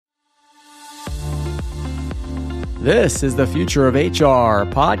This is the Future of HR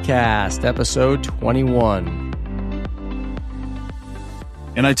podcast, episode 21.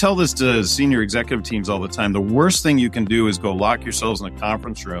 And I tell this to senior executive teams all the time. The worst thing you can do is go lock yourselves in a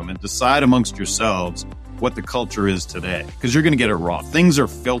conference room and decide amongst yourselves what the culture is today, because you're going to get it wrong. Things are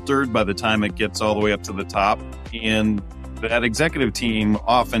filtered by the time it gets all the way up to the top. And that executive team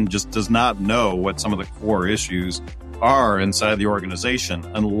often just does not know what some of the core issues are inside the organization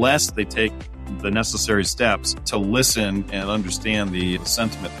unless they take the necessary steps to listen and understand the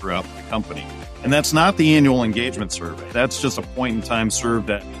sentiment throughout the company. And that's not the annual engagement survey. That's just a point in time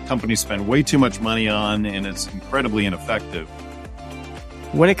survey that companies spend way too much money on, and it's incredibly ineffective.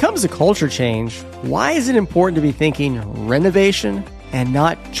 When it comes to culture change, why is it important to be thinking renovation and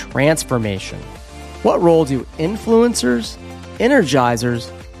not transformation? What role do influencers,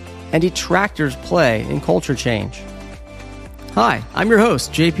 energizers, and detractors play in culture change? Hi, I'm your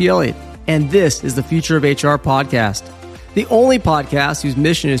host, JP Elliott, and this is the Future of HR podcast, the only podcast whose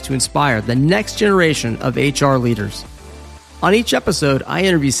mission is to inspire the next generation of HR leaders. On each episode, I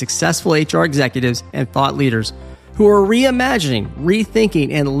interview successful HR executives and thought leaders who are reimagining,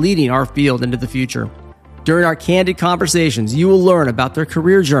 rethinking, and leading our field into the future. During our candid conversations, you will learn about their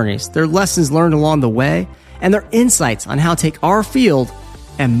career journeys, their lessons learned along the way, and their insights on how to take our field,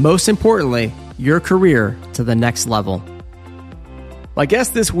 and most importantly, your career to the next level. My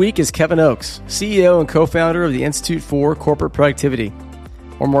guest this week is Kevin Oakes, CEO and co-founder of the Institute for Corporate Productivity,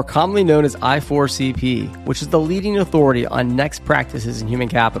 or more commonly known as i4cp, which is the leading authority on next practices in human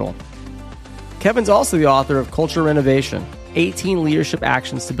capital. Kevin's also the author of Culture Renovation, 18 Leadership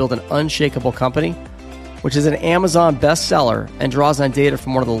Actions to Build an Unshakable Company, which is an Amazon bestseller and draws on data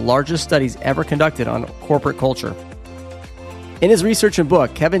from one of the largest studies ever conducted on corporate culture. In his research and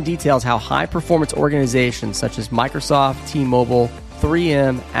book, Kevin details how high-performance organizations such as Microsoft, T-Mobile,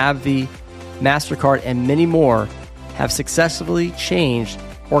 3M, AbbVie, MasterCard, and many more have successfully changed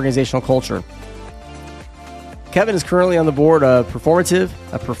organizational culture. Kevin is currently on the board of Performative,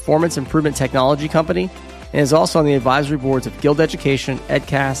 a performance improvement technology company, and is also on the advisory boards of Guild Education,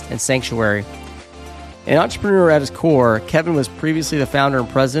 EdCast, and Sanctuary. An entrepreneur at his core, Kevin was previously the founder and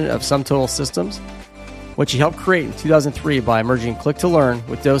president of SumTotal Systems, which he helped create in 2003 by merging Click to Learn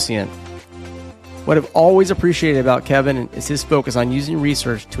with Docient. What I've always appreciated about Kevin is his focus on using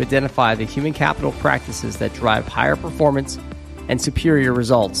research to identify the human capital practices that drive higher performance and superior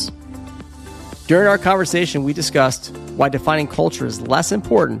results. During our conversation, we discussed why defining culture is less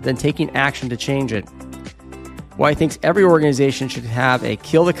important than taking action to change it, why he thinks every organization should have a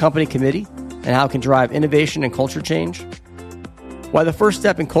kill the company committee and how it can drive innovation and culture change, why the first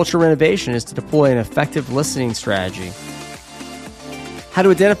step in culture renovation is to deploy an effective listening strategy, how to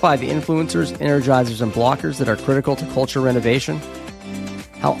identify the influencers, energizers, and blockers that are critical to culture renovation,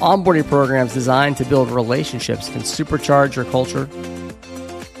 how onboarding programs designed to build relationships can supercharge your culture,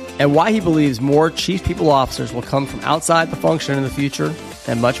 and why he believes more chief people officers will come from outside the function in the future,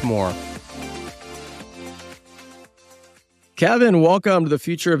 and much more. Kevin, welcome to the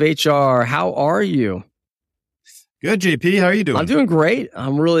Future of HR. How are you? Good, JP. How are you doing? I'm doing great.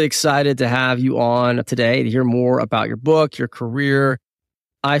 I'm really excited to have you on today to hear more about your book, your career,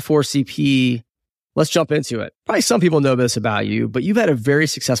 i4cp. Let's jump into it. Probably some people know this about you, but you've had a very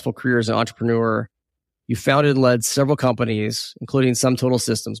successful career as an entrepreneur. You founded and led several companies, including SumTotal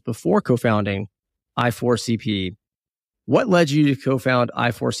Systems, before co-founding i4cp. What led you to co-found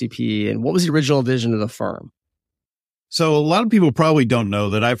i4cp, and what was the original vision of the firm? So a lot of people probably don't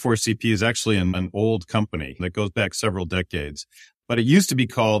know that i4cp is actually an old company that goes back several decades, but it used to be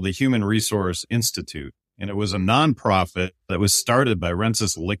called the Human Resource Institute. And it was a nonprofit that was started by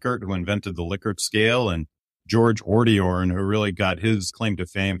Rensis Likert, who invented the Likert scale, and George Ordiorn, who really got his claim to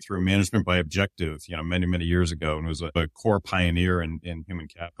fame through management by objective, many, many years ago, and was a core pioneer in human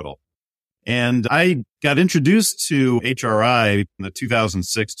capital. And I got introduced to HRI in the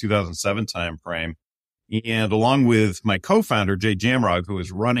 2006-2007 timeframe. And along with my co-founder, Jay Jamrog, who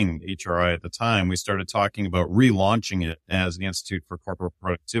was running HRI at the time, we started talking about relaunching it as the Institute for Corporate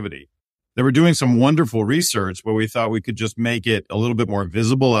Productivity. They were doing some wonderful research, but we thought we could just make it a little bit more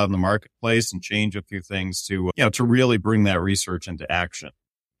visible out in the marketplace and change a few things to really bring that research into action.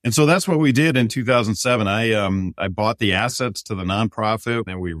 And so that's what we did in 2007. I bought the assets to the nonprofit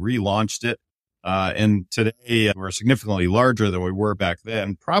and we relaunched it. And today we're significantly larger than we were back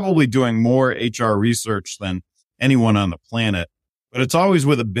then, probably doing more HR research than anyone on the planet. But it's always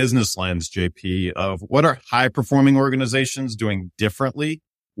with a business lens, JP, of what are high performing organizations doing differently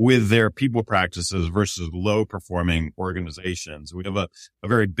with their people practices versus low performing organizations. We have a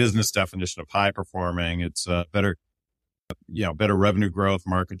very business definition of high performing. It's better revenue growth,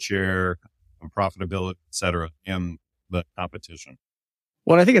 market share, and profitability, et cetera, in the competition.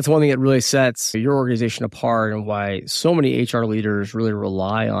 Well, I think it's one thing that really sets your organization apart and why so many HR leaders really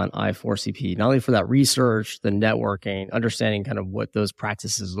rely on i4cp, not only for that research, the networking, understanding kind of what those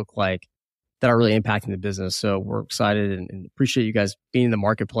practices look like that are really impacting the business. So we're excited and appreciate you guys being in the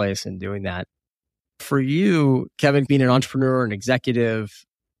marketplace and doing that. For you, Kevin, being an entrepreneur and executive,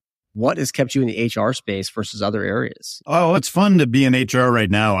 what has kept you in the HR space versus other areas? Oh, it's fun to be in HR right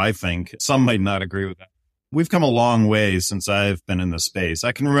now, I think. Some might not agree with that. We've come a long way since I've been in the space.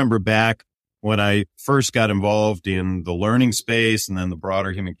 I can remember back when I first got involved in the learning space and then the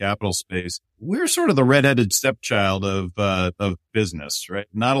broader human capital space. We're sort of the redheaded stepchild of business, right?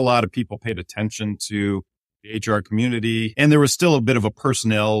 Not a lot of people paid attention to the HR community, and there was still a bit of a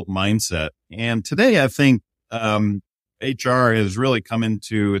personnel mindset. And today, I think HR has really come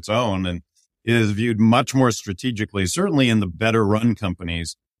into its own and is viewed much more strategically, certainly in the better run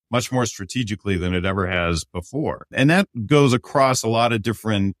companies, much more strategically than it ever has before. And that goes across a lot of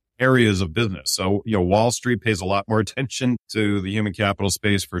different areas of business. So, Wall Street pays a lot more attention to the human capital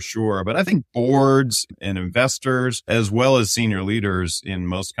space for sure. But I think boards and investors, as well as senior leaders in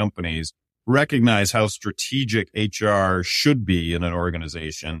most companies, recognize how strategic HR should be in an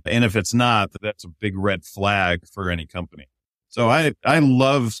organization. And if it's not, that's a big red flag for any company. So I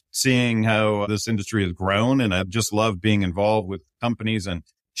love seeing how this industry has grown, and I just love being involved with companies and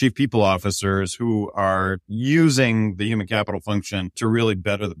chief people officers who are using the human capital function to really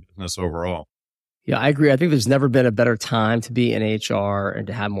better the business overall. Yeah, I agree. I think there's never been a better time to be in HR and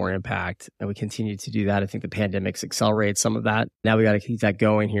to have more impact. And we continue to do that. I think the pandemic's accelerated some of that. Now we got to keep that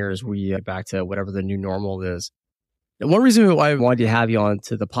going here as we get back to whatever the new normal is. And one reason why I wanted to have you on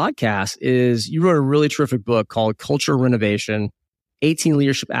to the podcast is you wrote a really terrific book called Culture Renovation, 18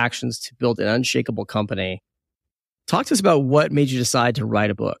 Leadership Actions to Build an Unshakable Company. Talk to us about what made you decide to write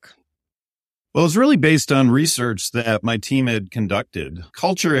a book. Well, it's really based on research that my team had conducted.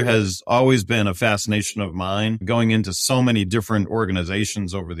 Culture has always been a fascination of mine. Going into so many different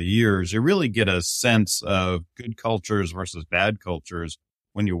organizations over the years, you really get a sense of good cultures versus bad cultures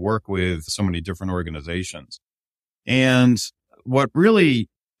when you work with so many different organizations. And what really,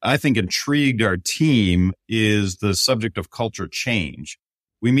 I think, intrigued our team is the subject of culture change.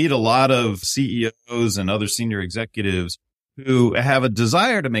 We meet a lot of CEOs and other senior executives who have a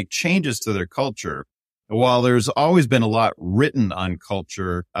desire to make changes to their culture. While there's always been a lot written on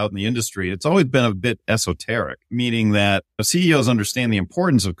culture out in the industry, it's always been a bit esoteric, meaning that CEOs understand the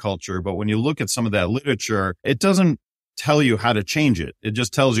importance of culture, but when you look at some of that literature, it doesn't tell you how to change it. It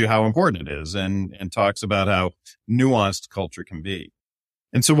just tells you how important it is and talks about how nuanced culture can be.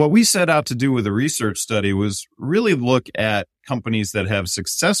 And so what we set out to do with the research study was really look at companies that have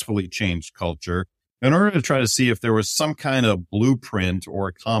successfully changed culture in order to try to see if there was some kind of blueprint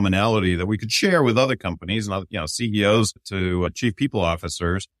or commonality that we could share with other companies, CEOs to chief people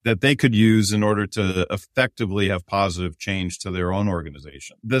officers, that they could use in order to effectively have positive change to their own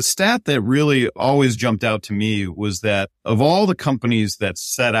organization. The stat that really always jumped out to me was that of all the companies that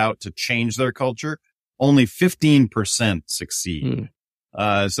set out to change their culture, only 15% succeed.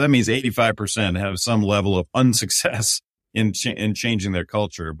 So that means 85% have some level of unsuccess in changing their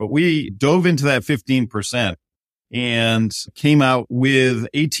culture. But we dove into that 15% and came out with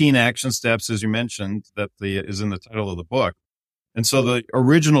 18 action steps, as you mentioned, that is in the title of the book. And so the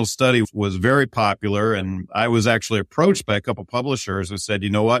original study was very popular, and I was actually approached by a couple publishers who said, you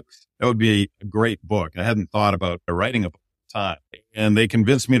know what, that would be a great book. I hadn't thought about writing a book at the time. And they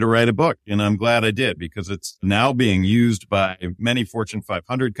convinced me to write a book, and I'm glad I did, because it's now being used by many Fortune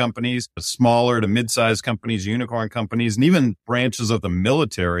 500 companies, smaller to mid-sized companies, unicorn companies, and even branches of the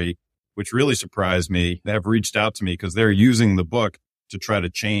military, which really surprised me. They have reached out to me because they're using the book to try to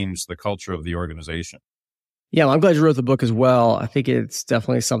change the culture of the organization. Yeah, well, I'm glad you wrote the book as well. I think it's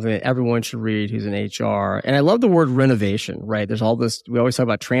definitely something that everyone should read who's in HR. And I love the word renovation, right? There's all this, we always talk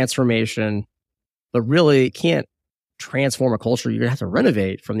about transformation, but really can't transform a culture. You're going to have to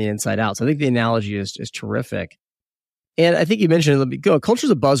renovate from the inside out. So I think the analogy is terrific. And I think you mentioned, culture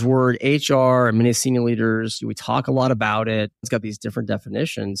is a buzzword. HR and many senior leaders, we talk a lot about it. It's got these different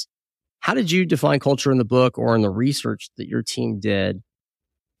definitions. How did you define culture in the book or in the research that your team did?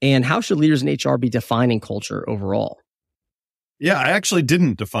 And how should leaders in HR be defining culture overall? Yeah, I actually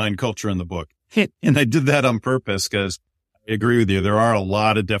didn't define culture in the book. And I did that on purpose because I agree with you. There are a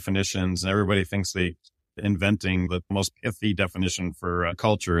lot of definitions, and everybody thinks they inventing the most pithy definition for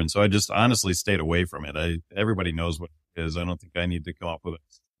culture. And so I just honestly stayed away from it. Everybody knows what it is. I don't think I need to come up with a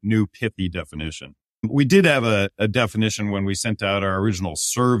new pithy definition. We did have a definition when we sent out our original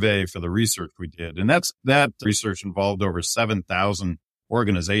survey for the research we did. And that research involved over 7,000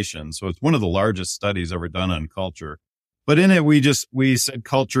 organizations. So it's one of the largest studies ever done on culture. But in it, we said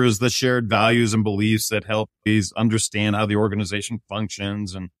culture is the shared values and beliefs that help these understand how the organization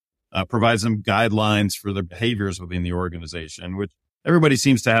functions and provides them guidelines for their behaviors within the organization, which everybody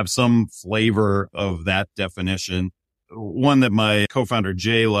seems to have some flavor of that definition. One that my co-founder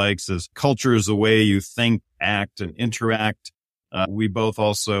Jay likes is culture is the way you think, act, and interact. We both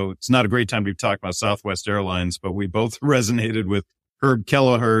also, it's not a great time to talk about Southwest Airlines, but we both resonated with Herb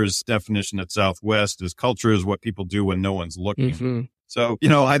Kelleher's definition at Southwest is culture is what people do when no one's looking. Mm-hmm. So,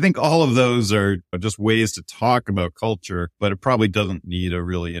 I think all of those are just ways to talk about culture, but it probably doesn't need a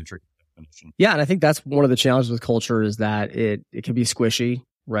really intricate definition. Yeah. And I think that's one of the challenges with culture is that it can be squishy,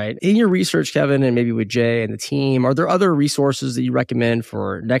 right? In your research, Kevin, and maybe with Jay and the team, are there other resources that you recommend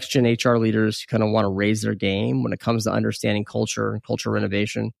for next-gen HR leaders who kind of want to raise their game when it comes to understanding culture and culture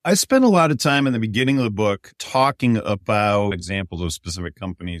renovation? I spent a lot of time in the beginning of the book talking about examples of specific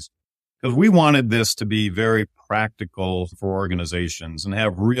companies because we wanted this to be very practical for organizations and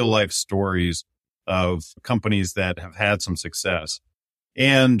have real-life stories of companies that have had some success.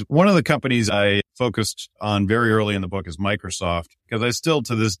 And one of the companies I focused on very early in the book is Microsoft, because I still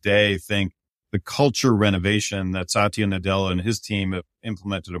to this day think the culture renovation that Satya Nadella and his team have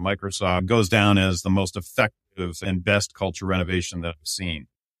implemented at Microsoft goes down as the most effective and best culture renovation that I've seen.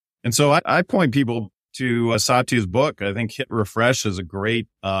 And so I point people to Satya's book. I think Hit Refresh is a great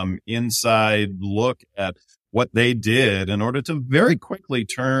inside look at what they did in order to very quickly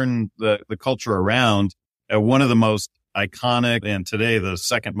turn the culture around at one of the most iconic and today the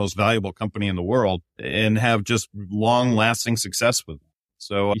second most valuable company in the world and have just long lasting success with it.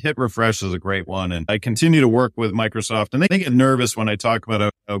 So Hit Refresh is a great one. And I continue to work with Microsoft and they get nervous when I talk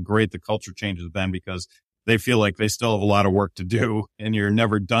about how great the culture change has been because they feel like they still have a lot of work to do and you're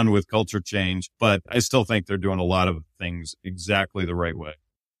never done with culture change. But I still think they're doing a lot of things exactly the right way.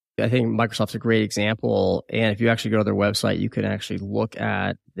 I think Microsoft's a great example. And if you actually go to their website, you can actually look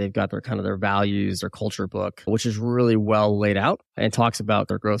at, they've got their kind of their values, their culture book, which is really well laid out and talks about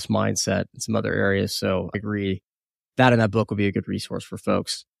their growth mindset and some other areas. So I agree that in that book would be a good resource for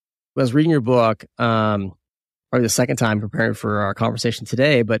folks. I was reading your book, probably the second time preparing for our conversation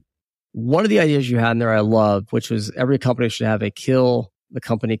today, but one of the ideas you had in there I love, which was every company should have a kill the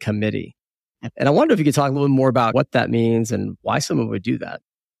company committee. And I wonder if you could talk a little bit more about what that means and why someone would do that.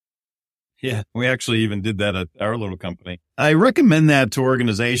 Yeah, we actually even did that at our little company. I recommend that to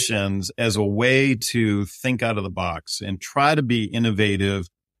organizations as a way to think out of the box and try to be innovative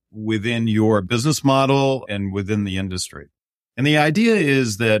within your business model and within the industry. And the idea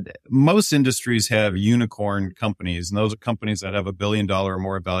is that most industries have unicorn companies, and those are companies that have $1 billion or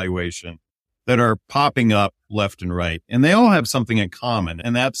more valuation that are popping up left and right. And they all have something in common,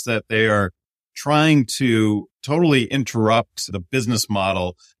 and that's that they are trying to totally interrupt the business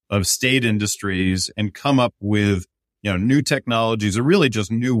model of state industries and come up with, new technologies or really just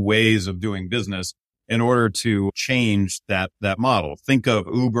new ways of doing business in order to change that model. Think of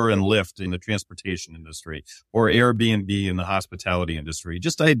Uber and Lyft in the transportation industry or Airbnb in the hospitality industry.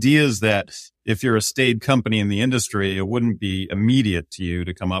 Just ideas that if you're a staid company in the industry, it wouldn't be immediate to you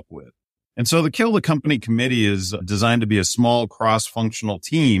to come up with. And so the Kill the Company Committee is designed to be a small cross-functional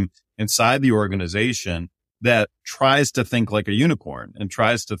team inside the organization that tries to think like a unicorn and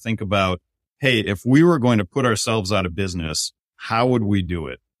tries to think about, hey, if we were going to put ourselves out of business, how would we do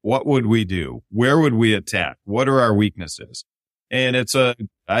it? What would we do? Where would we attack? What are our weaknesses? And it's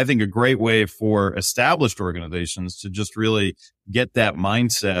I think a great way for established organizations to just really get that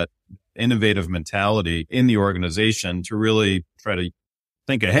mindset, innovative mentality in the organization to really try to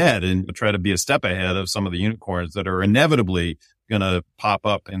think ahead and try to be a step ahead of some of the unicorns that are inevitably going to pop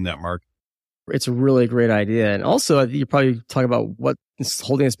up in that market. It's a really great idea. And also, I think you probably talk about what is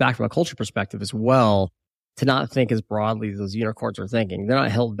holding us back from a culture perspective as well, to not think as broadly as those unicorns are thinking. They're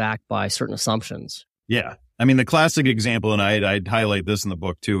not held back by certain assumptions. Yeah. I mean, the classic example, and I'd highlight this in the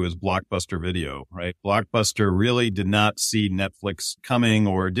book too, is Blockbuster Video, right? Blockbuster really did not see Netflix coming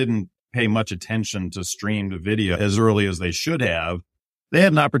or didn't pay much attention to streamed video as early as they should have. They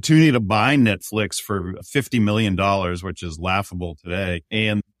had an opportunity to buy Netflix for $50 million, which is laughable today.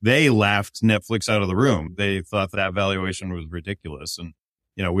 And they laughed Netflix out of the room. They thought that valuation was ridiculous. And,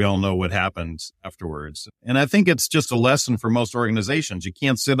 we all know what happened afterwards. And I think it's just a lesson for most organizations. You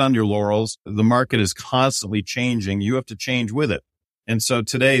can't sit on your laurels. The market is constantly changing. You have to change with it. And so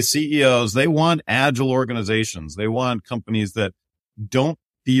today, CEOs, they want agile organizations. They want companies that don't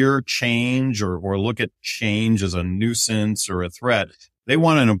fear change or look at change as a nuisance or a threat. They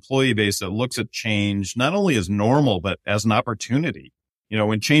want an employee base that looks at change not only as normal, but as an opportunity.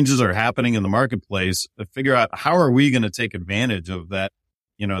 When changes are happening in the marketplace, to figure out how are we going to take advantage of that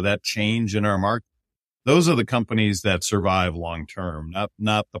that change in our market. Those are the companies that survive long term,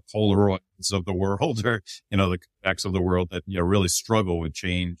 not the Polaroids of the world or, the Kodaks of the world that, really struggle with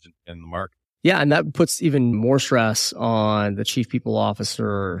change in the market. Yeah, and that puts even more stress on the chief people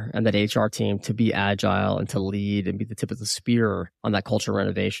officer and that HR team to be agile and to lead and be the tip of the spear on that culture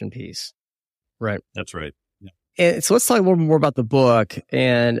renovation piece. Right. That's right. Yeah. And so let's talk a little more about the book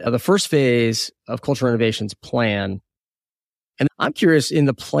and the first phase of culture renovation's plan. And I'm curious, in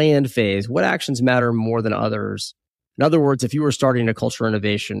the planned phase, what actions matter more than others? In other words, if you were starting a culture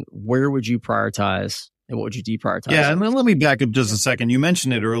renovation, where would you prioritize and what would you deprioritize? Yeah, and then let me back up just a second. You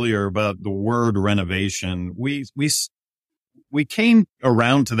mentioned it earlier about the word renovation. We came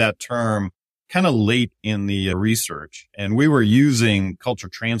around to that term kind of late in the research, and we were using culture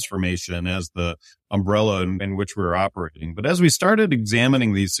transformation as the umbrella in which we were operating. But as we started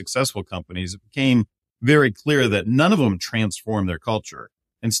examining these successful companies, it became very clear that none of them transformed their culture.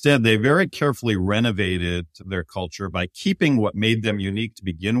 Instead, they very carefully renovated their culture by keeping what made them unique to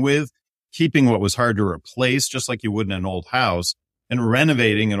begin with, keeping what was hard to replace, just like you would in an old house, and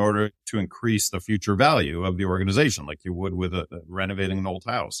renovating in order to increase the future value of the organization, like you would with renovating an old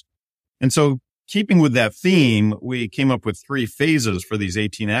house. And so keeping with that theme, we came up with 3 phases for these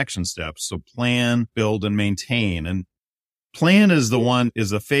 18 action steps. So plan, build, and maintain. And plan is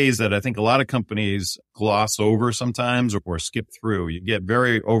the phase that I think a lot of companies gloss over sometimes or skip through. You get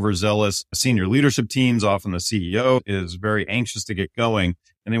very overzealous senior leadership teams. Often the CEO is very anxious to get going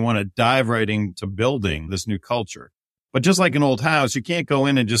and they want to dive right into building this new culture. But just like an old house, you can't go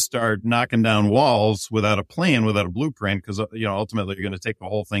in and just start knocking down walls without a plan, without a blueprint, because, ultimately you're going to take the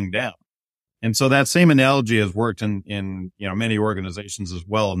whole thing down. And so that same analogy has worked in many organizations as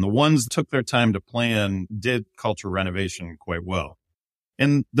well. And the ones that took their time to plan did culture renovation quite well.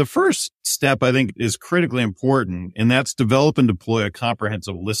 And the first step, I think, is critically important, and that's develop and deploy a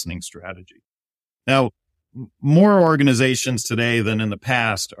comprehensive listening strategy. Now, more organizations today than in the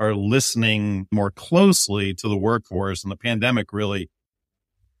past are listening more closely to the workforce, and the pandemic really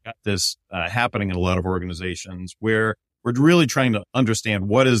got this happening in a lot of organizations where we're really trying to understand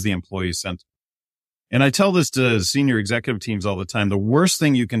what is the employee sentiment. And I tell this to senior executive teams all the time. The worst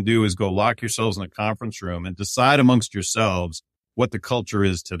thing you can do is go lock yourselves in a conference room and decide amongst yourselves what the culture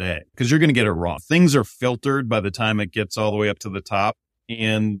is today, because you're going to get it wrong. Things are filtered by the time it gets all the way up to the top.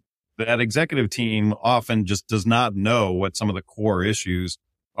 And that executive team often just does not know what some of the core issues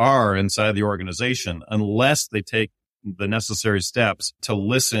are inside the organization unless they take the necessary steps to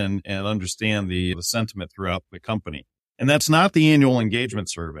listen and understand the sentiment throughout the company. And that's not the annual engagement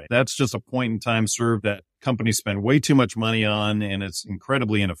survey. That's just a point in time survey that companies spend way too much money on, and it's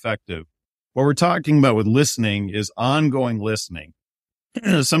incredibly ineffective. What we're talking about with listening is ongoing listening.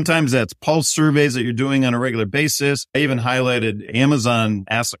 Sometimes that's pulse surveys that you're doing on a regular basis. I even highlighted Amazon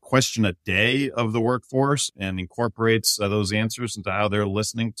asks a question a day of the workforce and incorporates those answers into how they're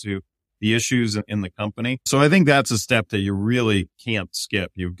listening to the issues in the company. So I think that's a step that you really can't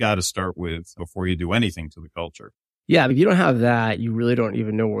skip. You've got to start with before you do anything to the culture. Yeah, if you don't have that, you really don't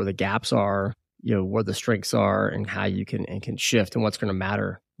even know where the gaps are, where the strengths are and how you can shift and what's going to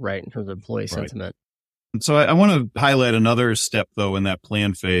matter, right, in terms of employee sentiment. And so I want to highlight another step, though, in that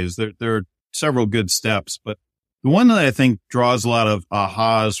plan phase. There are several good steps, but the one that I think draws a lot of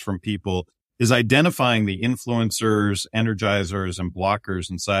ahas from people is identifying the influencers, energizers, and blockers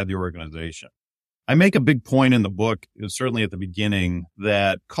inside the organization. I make a big point in the book, certainly at the beginning,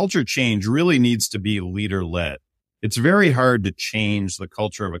 that culture change really needs to be leader-led. It's very hard to change the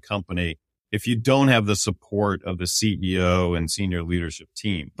culture of a company if you don't have the support of the CEO and senior leadership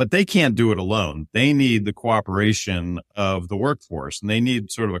team. But they can't do it alone. They need the cooperation of the workforce, and they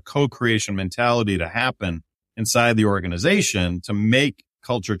need sort of a co-creation mentality to happen inside the organization to make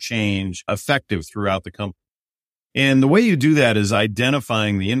culture change effective throughout the company. And the way you do that is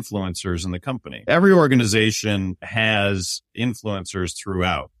identifying the influencers in the company. Every organization has influencers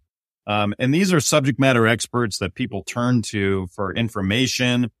throughout. And these are subject matter experts that people turn to for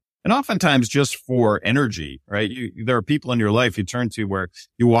information and oftentimes just for energy, right? There are people in your life you turn to where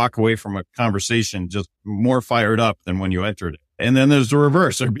you walk away from a conversation just more fired up than when you entered it. And then there's the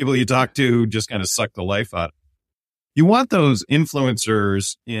reverse. There are people you talk to who just kind of suck the life out of it. You want those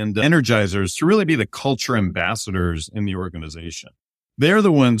influencers and energizers to really be the culture ambassadors in the organization. They're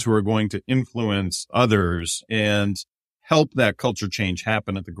the ones who are going to influence others and help that culture change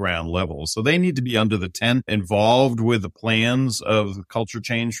happen at the ground level. So they need to be under the tent, involved with the plans of the culture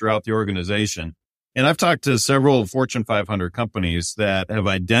change throughout the organization. And I've talked to several Fortune 500 companies that have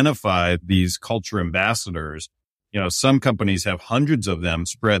identified these culture ambassadors. Some companies have hundreds of them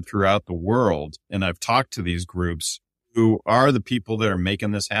spread throughout the world. And I've talked to these groups who are the people that are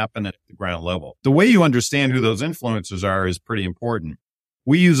making this happen at the ground level. The way you understand who those influencers are is pretty important.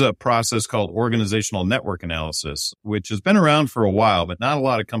 We use a process called organizational network analysis, which has been around for a while, but not a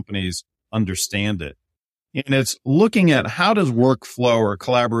lot of companies understand it. And it's looking at how does workflow or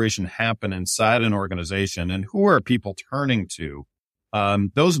collaboration happen inside an organization and who are people turning to?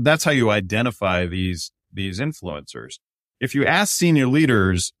 That's how you identify these influencers. If you ask senior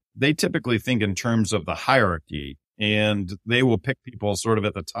leaders, they typically think in terms of the hierarchy, and they will pick people sort of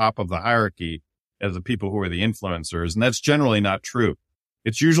at the top of the hierarchy as the people who are the influencers. And that's generally not true.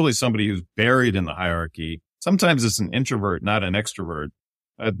 It's usually somebody who's buried in the hierarchy. Sometimes it's an introvert, not an extrovert.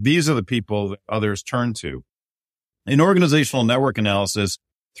 These are the people that others turn to. In organizational network analysis,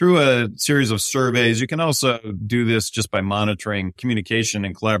 through a series of surveys, you can also do this just by monitoring communication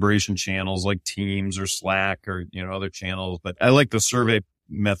and collaboration channels like Teams or Slack or, other channels. But I like the survey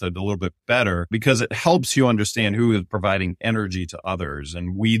method a little bit better because it helps you understand who is providing energy to others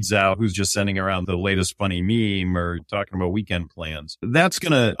and weeds out who's just sending around the latest funny meme or talking about weekend plans. That's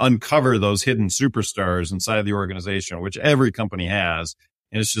going to uncover those hidden superstars inside the organization, which every company has.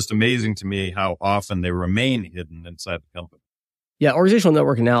 And it's just amazing to me how often they remain hidden inside the company. Yeah, organizational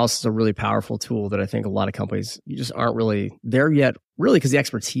network analysis is a really powerful tool that I think a lot of companies, you just aren't really there yet, really, because the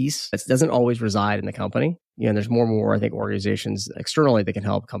expertise doesn't always reside in the company. And there's more and more, I think, organizations externally that can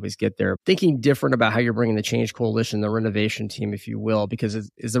help companies get there. Thinking different about how you're bringing the change coalition, the renovation team, if you will, because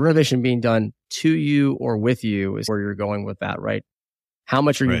is the renovation being done to you or with you is where you're going with that, right? How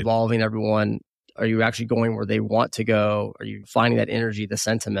much are you involving everyone? Are you actually going where they want to go? Are you finding that energy, the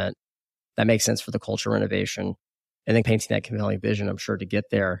sentiment that makes sense for the culture renovation? And then painting that compelling vision, I'm sure, to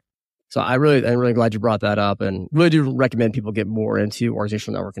get there. So I'm really glad you brought that up, and really do recommend people get more into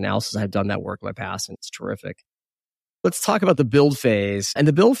organizational network analysis. I've done that work in my past, and it's terrific. Let's talk about the build phase. And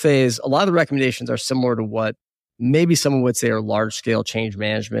the build phase, a lot of the recommendations are similar to what maybe someone would say are large-scale change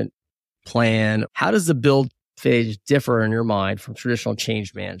management plan. How does the build phase differ in your mind from traditional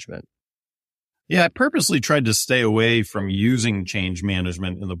change management? Yeah, I purposely tried to stay away from using change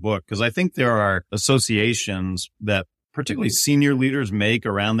management in the book because I think there are associations that particularly senior leaders make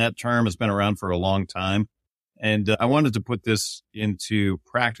around that term. It's been around for a long time. And I wanted to put this into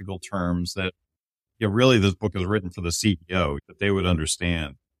practical terms that really this book is written for the CEO, that they would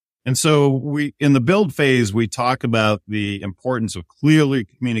understand. And so in the build phase, we talk about the importance of clearly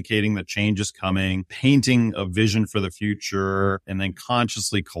communicating that change is coming, painting a vision for the future, and then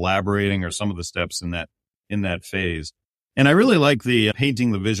consciously collaborating are some of the steps in that phase. And I really like the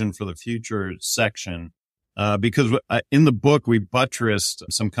painting the vision for the future section, because in the book, we buttressed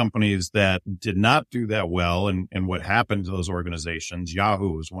some companies that did not do that well and what happened to those organizations.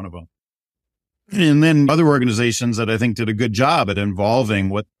 Yahoo was one of them. And then other organizations that I think did a good job at involving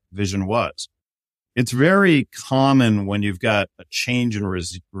what vision was. It's very common when you've got a change in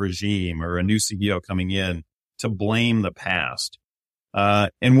regime or a new CEO coming in to blame the past.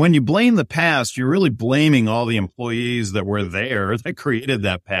 And when you blame the past, you're really blaming all the employees that were there that created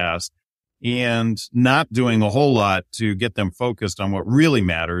that past and not doing a whole lot to get them focused on what really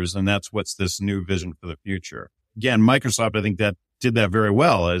matters. And that's what's this new vision for the future. Again, Microsoft, I think that did that very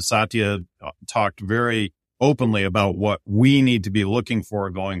well. As Satya talked very openly about what we need to be looking for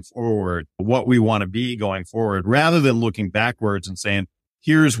going forward, what we want to be going forward, rather than looking backwards and saying,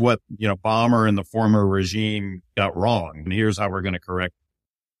 here's what, Ballmer and the former regime got wrong, and here's how we're going to correct.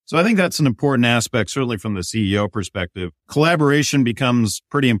 So I think that's an important aspect, certainly from the CEO perspective. Collaboration becomes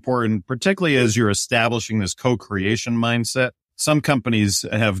pretty important, particularly as you're establishing this co-creation mindset. Some companies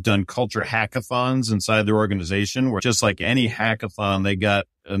have done culture hackathons inside their organization where just like any hackathon, they got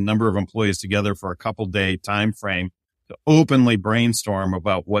a number of employees together for a couple-day time frame to openly brainstorm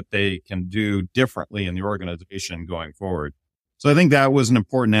about what they can do differently in the organization going forward. So I think that was an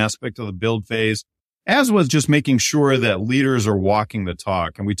important aspect of the build phase, as was just making sure that leaders are walking the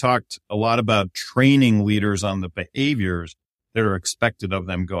talk. And we talked a lot about training leaders on the behaviors that are expected of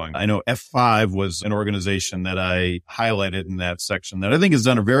them going. I know F5 was an organization that I highlighted in that section that I think has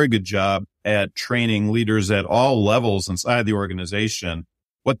done a very good job at training leaders at all levels inside the organization,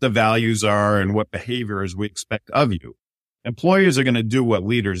 what the values are and what behaviors we expect of you. Employers are going to do what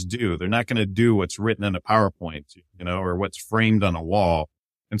leaders do. They're not going to do what's written in a PowerPoint, or what's framed on a wall.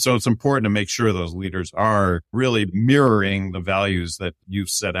 And so it's important to make sure those leaders are really mirroring the values that you've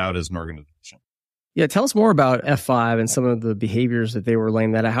set out as an organization. Yeah, tell us more about F5 and some of the behaviors that they were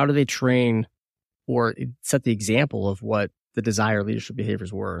laying that out. How do they train or set the example of what the desired leadership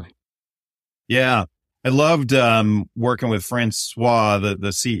behaviors were? Yeah, I loved working with Francois, the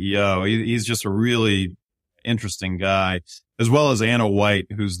CEO. He's just a really interesting guy, as well as Anna White,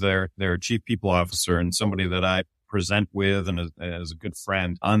 who's their chief people officer and somebody that I present with and as a good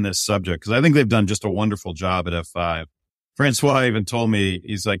friend on this subject, because I think they've done just a wonderful job at F5. Francois even told me,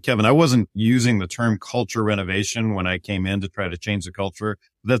 he's like, Kevin, I wasn't using the term culture renovation when I came in to try to change the culture.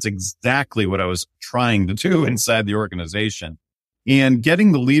 That's exactly what I was trying to do inside the organization. And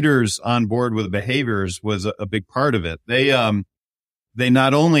getting the leaders on board with the behaviors was a big part of it. They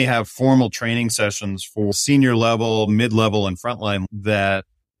not only have formal training sessions for senior level, mid-level, and frontline that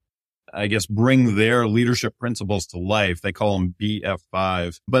I guess bring their leadership principles to life. They call them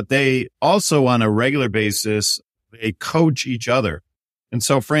BF5, but they also on a regular basis, they coach each other. And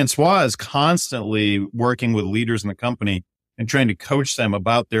so Francois is constantly working with leaders in the company and trying to coach them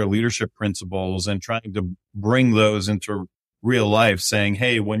about their leadership principles and trying to bring those into real life, saying,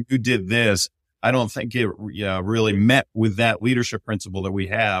 hey, when you did this, I don't think it really met with that leadership principle that we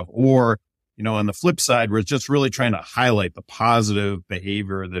have. Or, on the flip side, we're just really trying to highlight the positive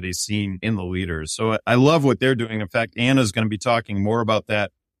behavior that he's seen in the leaders. So I love what they're doing. In fact, Anna's going to be talking more about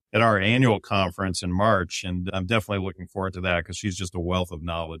that at our annual conference in March. And I'm definitely looking forward to that because she's just a wealth of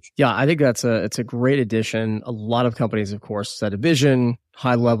knowledge. Yeah, I think it's a great addition. A lot of companies, of course, set a vision,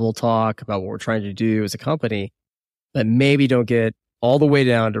 high level talk about what we're trying to do as a company, but maybe don't get all the way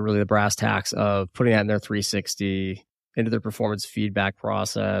down to really the brass tacks of putting that in their 360, into their performance feedback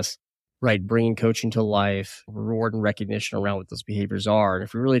process, right? Bringing coaching to life, reward and recognition around what those behaviors are. And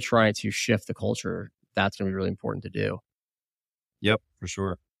if we're really trying to shift the culture, that's going to be really important to do. Yep, for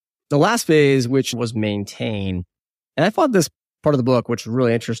sure. The last phase, which was maintain. And I thought this part of the book, which was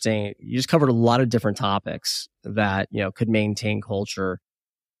really interesting, you just covered a lot of different topics that, could maintain culture.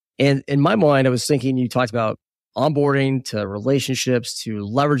 And in my mind, I was thinking you talked about onboarding to relationships, to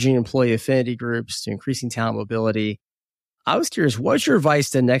leveraging employee affinity groups, to increasing talent mobility. I was curious, what's your advice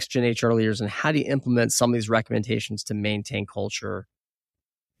to next-gen HR leaders and how do you implement some of these recommendations to maintain culture?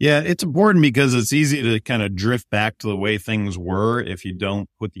 Yeah, it's important because it's easy to kind of drift back to the way things were if you don't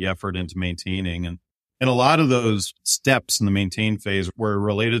put the effort into maintaining. And a lot of those steps in the maintain phase were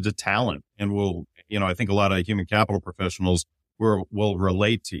related to talent. And I think a lot of human capital professionals will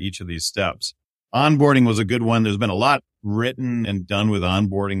relate to each of these steps. Onboarding was a good one. There's been a lot written and done with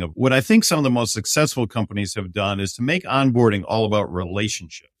onboarding. Of what I think some of the most successful companies have done is to make onboarding all about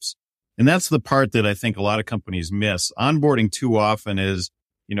relationships. And that's the part that I think a lot of companies miss. Onboarding too often is,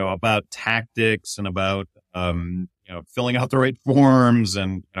 about tactics and about, filling out the right forms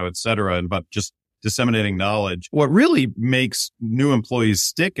and, et cetera, and about just disseminating knowledge. What really makes new employees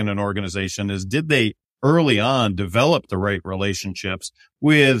stick in an organization is, did they early on develop the right relationships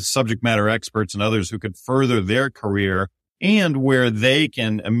with subject matter experts and others who could further their career and where they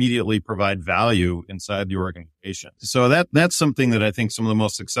can immediately provide value inside the organization. So that's something that I think some of the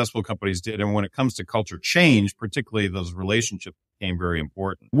most successful companies did. And when it comes to culture change, particularly those relationships became very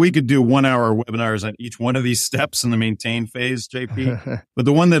important. We could do 1-hour webinars on each one of these steps in the maintain phase, JP. But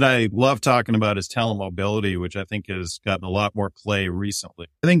the one that I love talking about is talent mobility, which I think has gotten a lot more play recently.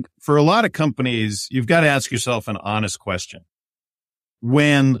 I think for a lot of companies, you've got to ask yourself an honest question.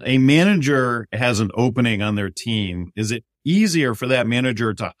 When a manager has an opening on their team, is it easier for that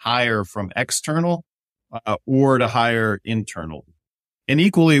manager to hire from external or to hire internal? And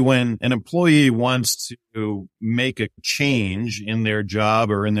equally, when an employee wants to make a change in their job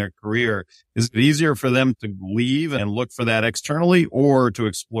or in their career, is it easier for them to leave and look for that externally or to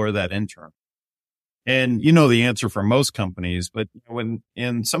explore that internally? And the answer for most companies, but when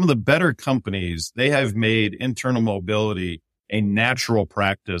in some of the better companies, they have made internal mobility a natural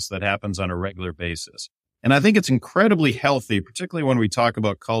practice that happens on a regular basis. And I think it's incredibly healthy, particularly when we talk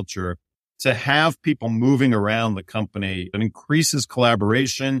about culture, to have people moving around the company. It increases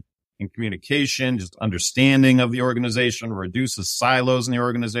collaboration and communication, just understanding of the organization, reduces silos in the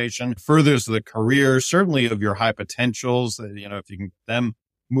organization, furthers the career, certainly of your high potentials, if you can get them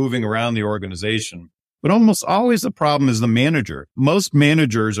moving around the organization. But almost always the problem is the manager. Most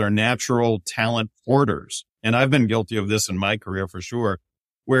managers are natural talent hoarders. And I've been guilty of this in my career for sure,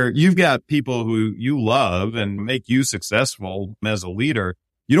 where you've got people who you love and make you successful as a leader.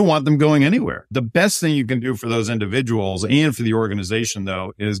 You don't want them going anywhere. The best thing you can do for those individuals and for the organization,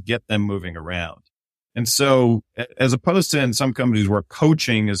 though, is get them moving around. And so as opposed to in some companies where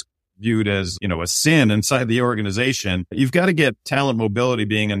coaching is viewed as, a sin inside the organization, you've got to get talent mobility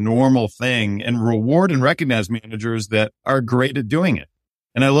being a normal thing and reward and recognize managers that are great at doing it.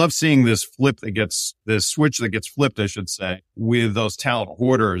 And I love seeing this switch that gets flipped, I should say, with those talent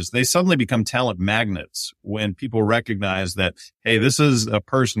hoarders. They suddenly become talent magnets when people recognize that, hey, this is a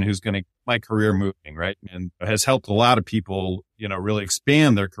person who's going to keep my career moving, right? And has helped a lot of people, really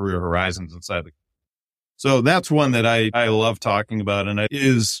expand their career horizons inside the. So that's one that I love talking about, and it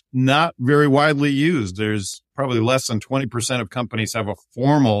is not very widely used. There's probably less than 20% of companies have a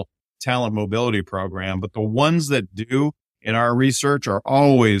formal talent mobility program, but the ones that do in our research are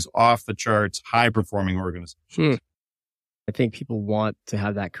always off the charts, high performing organizations. I think people want to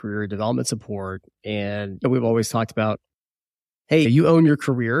have that career development support. And we've always talked about, hey, you own your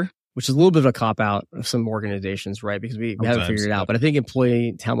career, which is a little bit of a cop out of some organizations, right? Because we haven't figured it out. But I think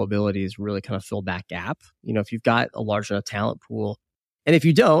employee talent mobility has really kind of filled that gap. If you've got a large enough talent pool, and if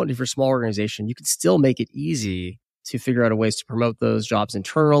you don't, if you're a small organization, you can still make it easy to figure out ways to promote those jobs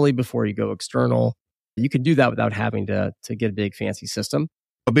internally before you go external. You can do that without having to get a big fancy system.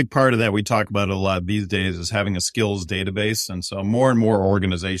 A big part of that, we talk about it a lot these days, is having a skills database. And so more and more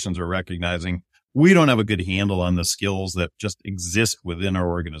organizations are recognizing we don't have a good handle on the skills that just exist within our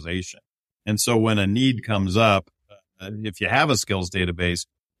organization. And so when a need comes up, if you have a skills database,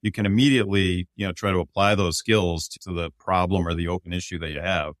 you can immediately, try to apply those skills to the problem or the open issue that you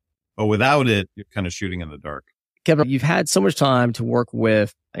have. But without it, you're kind of shooting in the dark. Kevin, you've had so much time to work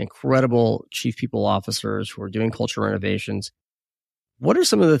with incredible chief people officers who are doing culture renovations. What are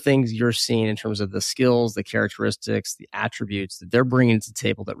some of the things you're seeing in terms of the skills, the characteristics, the attributes that they're bringing to the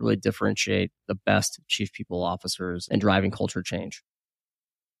table that really differentiate the best chief people officers and driving culture change?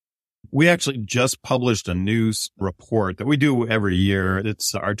 We actually just published a news report that we do every year.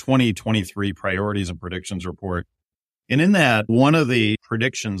 It's our 2023 Priorities and Predictions report. And in that, one of the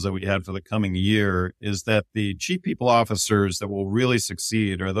predictions that we had for the coming year is that the chief people officers that will really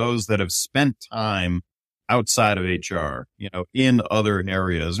succeed are those that have spent time outside of HR, in other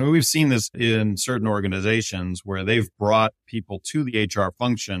areas. And we've seen this in certain organizations where they've brought people to the HR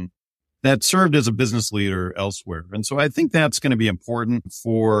function that served as a business leader elsewhere. And so I think that's going to be important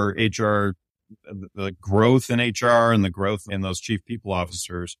for HR, the growth in HR and the growth in those chief people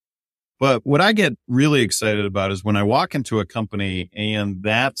officers. But what I get really excited about is when I walk into a company and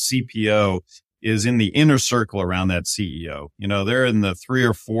that CPO is in the inner circle around that CEO. They're in the 3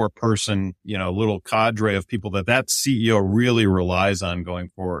 or 4 person, little cadre of people that CEO really relies on going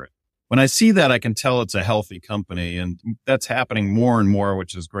forward. When I see that, I can tell it's a healthy company, and that's happening more and more,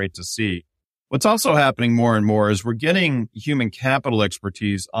 which is great to see. What's also happening more and more is we're getting human capital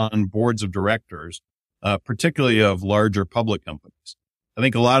expertise on boards of directors, particularly of larger public companies. I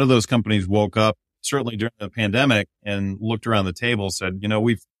think a lot of those companies woke up, certainly during the pandemic, and looked around the table, said,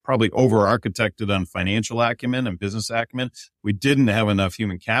 we've probably over-architected on financial acumen and business acumen. We didn't have enough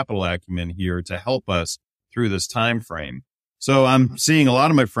human capital acumen here to help us through this time frame. So I'm seeing a lot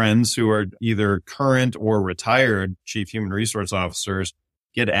of my friends who are either current or retired chief human resource officers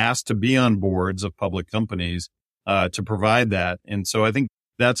get asked to be on boards of public companies to provide that. And so I think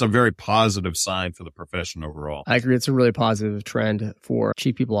that's a very positive sign for the profession overall. I agree. It's a really positive trend for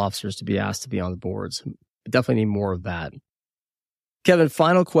chief people officers to be asked to be on the boards. Definitely need more of that. Kevin,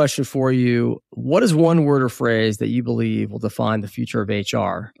 final question for you. What is one word or phrase that you believe will define the future of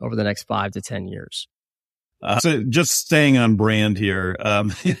HR over the next 5 to 10 years? So just staying on brand here, I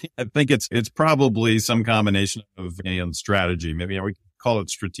think it's probably some combination of strategy. Maybe we call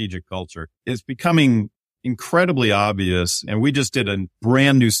it strategic culture. It's becoming incredibly obvious. And we just did a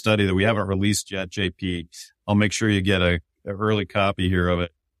brand new study that we haven't released yet, JP. I'll make sure you get an early copy here of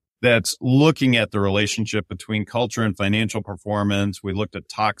it. That's looking at the relationship between culture and financial performance. We looked at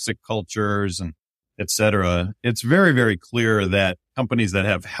toxic cultures and et cetera. It's very, very clear that companies that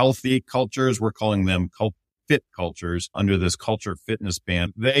have healthy cultures, we're calling them fit cultures under this culture fitness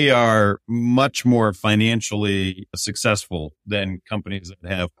band, they are much more financially successful than companies that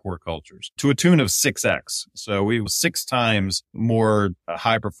have poor cultures, to a tune of 6x. So we 6 times more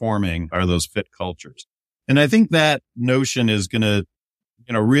high performing are those fit cultures. And I think that notion is going to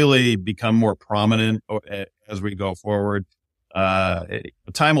really become more prominent as we go forward.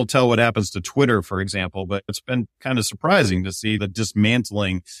 Time will tell what happens to Twitter, for example, but it's been kind of surprising to see the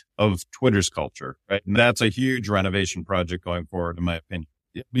dismantling of Twitter's culture, right? And that's a huge renovation project going forward, in my opinion.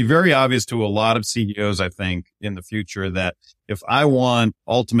 It'll be very obvious to a lot of CEOs, I think, in the future that if I want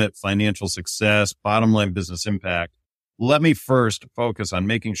ultimate financial success, bottom line business impact, let me first focus on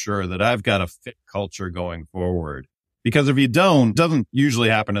making sure that I've got a fit culture going forward. Because if you don't, it doesn't usually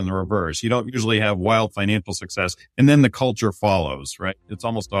happen in the reverse. You don't usually have wild financial success and then the culture follows, right? It's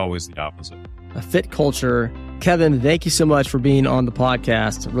almost always the opposite. A fit culture. Kevin, thank you so much for being on the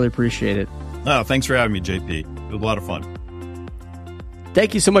podcast. I really appreciate it. Oh, thanks for having me, JP. It was a lot of fun.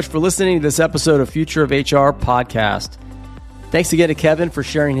 Thank you so much for listening to this episode of Future of HR podcast. Thanks again to Kevin for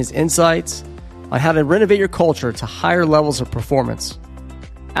sharing his insights on how to renovate your culture to higher levels of performance.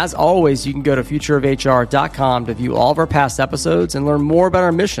 As always, you can go to futureofhr.com to view all of our past episodes and learn more about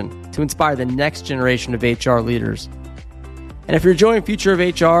our mission to inspire the next generation of HR leaders. And if you're enjoying Future of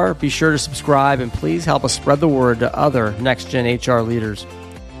HR, be sure to subscribe and please help us spread the word to other next-gen HR leaders.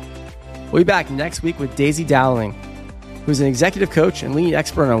 We'll be back next week with Daisy Dowling, who's an executive coach and lead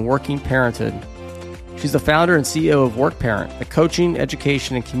expert on working parenthood. She's the founder and CEO of Work Parent, a coaching,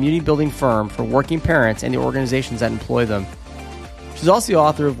 education, and community-building firm for working parents and the organizations that employ them. She's also the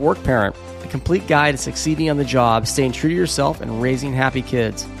author of Work Parent, a complete guide to succeeding on the job, staying true to yourself, and raising happy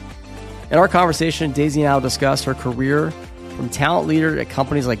kids. In our conversation, Daisy and I will discuss her career from talent leader at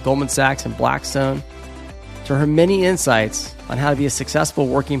companies like Goldman Sachs and Blackstone to her many insights on how to be a successful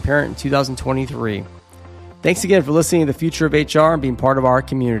working parent in 2023. Thanks again for listening to The Future of HR and being part of our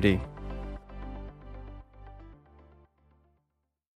community.